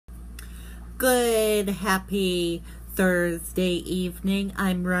Good, happy Thursday evening.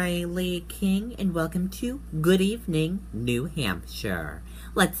 I'm Riley King, and welcome to Good Evening, New Hampshire.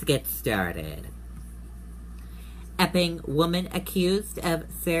 Let's get started. Epping woman accused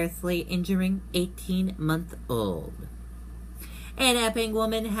of seriously injuring 18-month-old. An Epping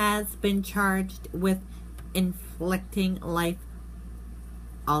woman has been charged with inflicting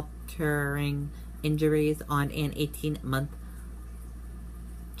life-altering injuries on an 18-month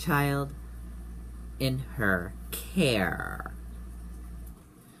child in her care.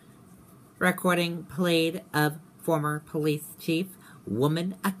 Recording played of former police chief,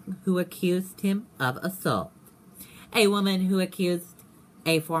 woman who accused him of assault. A woman who accused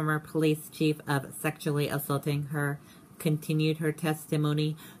a former police chief of sexually assaulting her continued her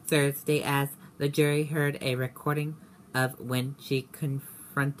testimony Thursday as the jury heard a recording of when she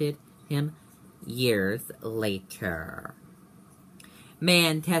confronted him years later.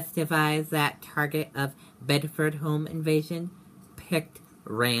 Man testifies that target of Bedford home invasion picked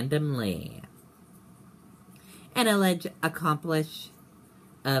randomly. An alleged accomplice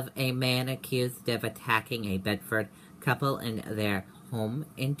of a man accused of attacking a Bedford couple in their home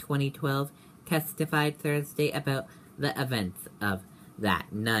in 2012 testified Thursday about the events of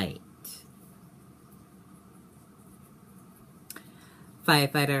that night.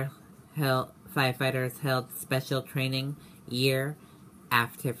 Firefighters held special training year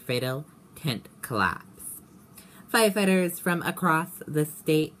after fatal tent collapse. Firefighters from across the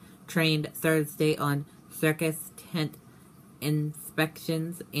state trained Thursday on circus tent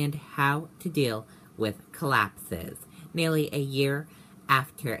inspections and how to deal with collapses, nearly a year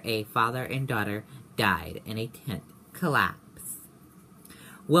after a father and daughter died in a tent collapse.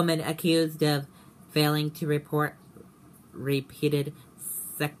 Woman accused of failing to report repeated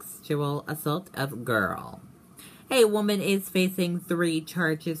sexual assault of girl. A woman is facing 3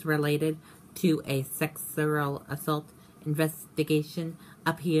 charges related to a sexual assault investigation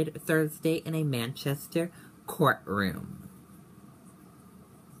appeared Thursday in a Manchester courtroom.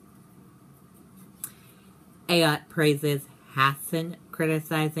 Ayotte praises Hassan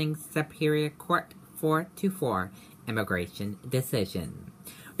criticizing Superior Court 4-4 immigration decision.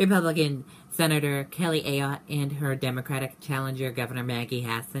 Republican Senator Kelly Ayotte and her Democratic challenger Governor Maggie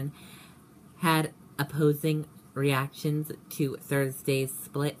Hassan had opposing reactions to Thursday's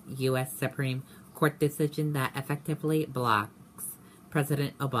split U.S. Supreme Court decision that effectively blocks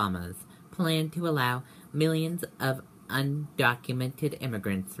President Obama's plan to allow millions of undocumented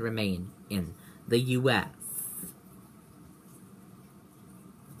immigrants remain in the U.S.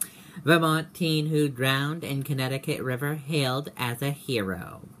 Vermont teen who drowned in Connecticut River hailed as a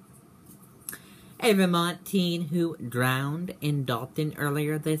hero. A Vermont teen who drowned in Dalton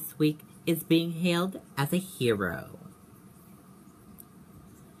earlier this week is being hailed as a hero.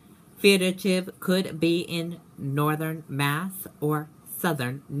 Fugitive could be in northern Mass or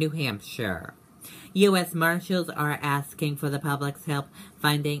southern New Hampshire. U.S. Marshals are asking for the public's help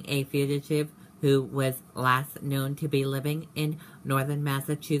finding a fugitive who was last known to be living in northern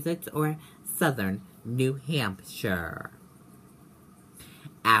Massachusetts or southern New Hampshire.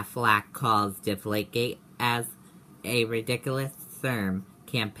 Affleck calls Deflategate as a ridiculous term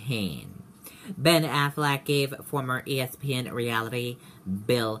campaign. Ben Affleck gave former ESPN reality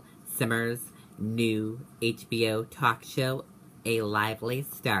Bill Simmers' new HBO talk show a lively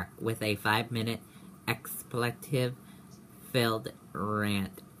start with a 5-minute expletive-filled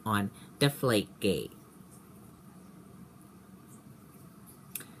rant on Deflategate.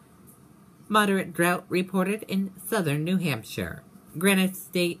 Moderate drought reported in southern New Hampshire. Granite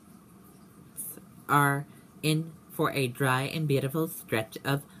states are in for a dry and beautiful stretch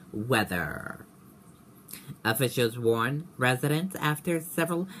of weather. Officials warn residents after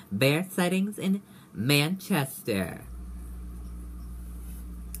several bear sightings in Manchester.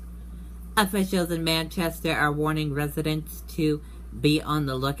 Officials in Manchester are warning residents to be on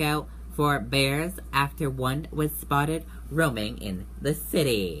the lookout for bears after one was spotted roaming in the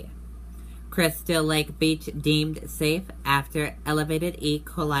city. Crystal Lake Beach deemed safe after elevated E.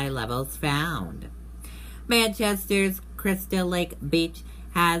 coli levels found. Manchester's Crystal Lake Beach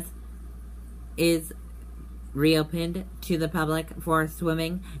is reopened to the public for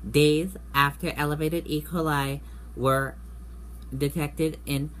swimming days after elevated E. coli were detected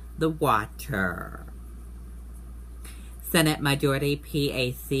in the water. Senate Majority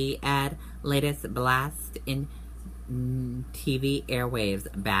PAC add latest blast in TV airwaves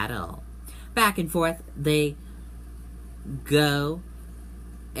battle. Back and forth they go.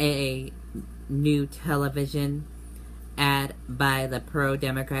 A new television ad by the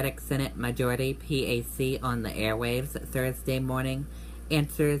pro-Democratic Senate Majority PAC on the airwaves Thursday morning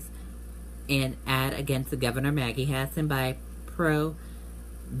answers an ad against Governor Maggie Hassan by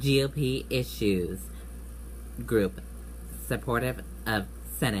pro-GOP issues group supportive of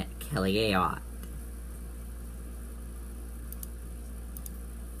Senate Kelly Ayotte.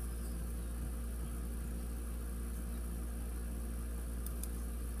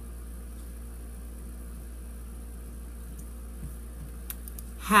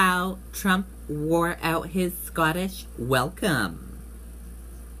 How Trump wore out his Scottish welcome.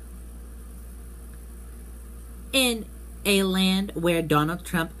 In a land where Donald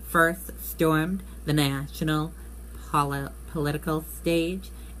Trump first stormed the national political stage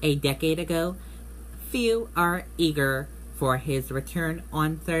a decade ago, few are eager for his return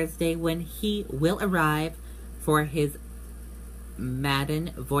on Thursday when he will arrive for his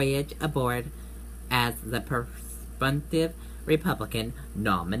maiden voyage aboard as the presumptive Republican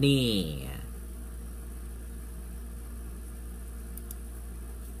nominee.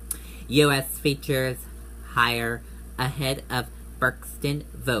 U.S. features higher ahead of Berkston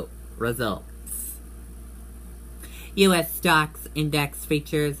vote results. U.S. stocks index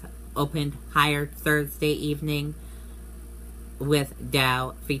features opened higher Thursday evening, with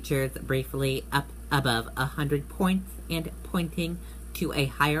Dow features briefly up above 100 points and pointing to a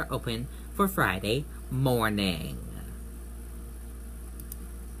higher open for Friday morning.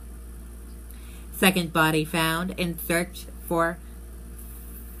 Second body found in search for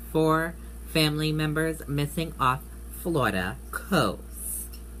 4 family members missing off Florida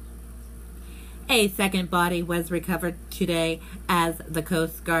coast. A second body was recovered today as the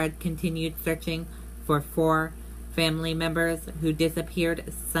Coast Guard continued searching for 4 family members who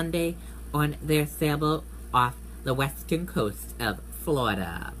disappeared Sunday on their sailboat off the western coast of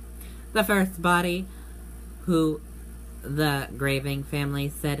Florida. The first body, who the Graving family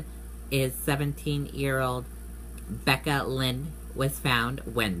said is 17-year-old Becca Lynn, was found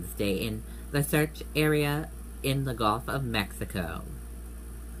Wednesday in the search area in the Gulf of Mexico.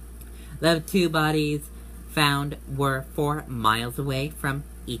 The 2 bodies found were 4 miles away from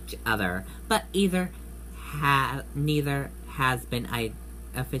each other, but neither has been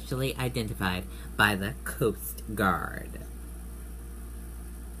officially identified by the Coast Guard.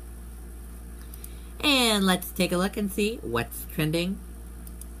 And let's take a look and see what's trending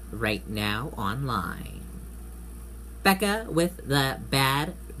right now online. Becca with the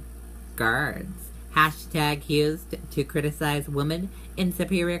bad guards. Hashtag used to criticize woman in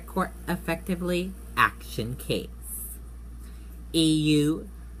Superior Court effectively action case. EU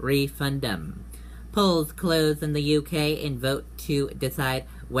referendum. Polls close in the UK and vote to decide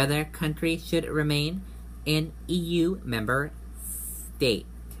whether country should remain an EU member state.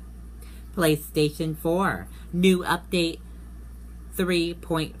 PlayStation 4. New update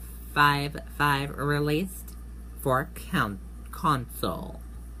 3.55 released for console.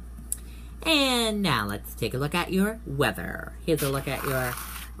 And now let's take a look at your weather. Here's a look at your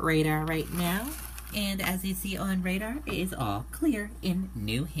radar right now. And as you see on radar, it is all clear in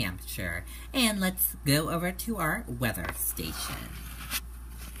New Hampshire. And let's go over to our weather station.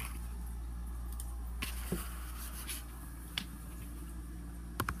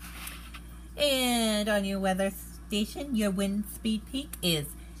 And on your weather station, your wind speed peak is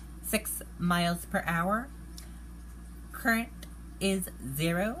 6 miles per hour. Current is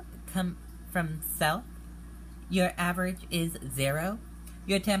 0. Come from south. Your average is 0.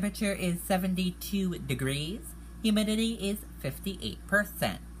 Your temperature is 72 degrees. Humidity is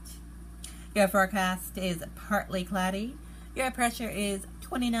 58%. Your forecast is partly cloudy. Your pressure is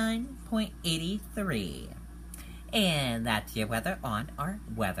 29.83. And that's your weather on our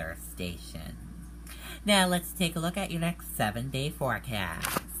weather station. Now let's take a look at your next 7-day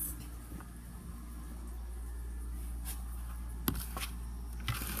forecast.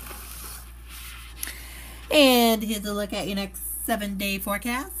 And here's a look at your next 7-day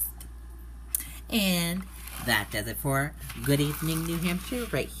forecast. And that does it for Good Evening New Hampshire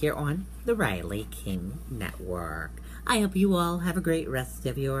right here on the Riley King Network. I hope you all have a great rest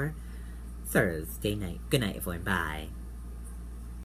of your Thursday night. Good night, everyone. Bye.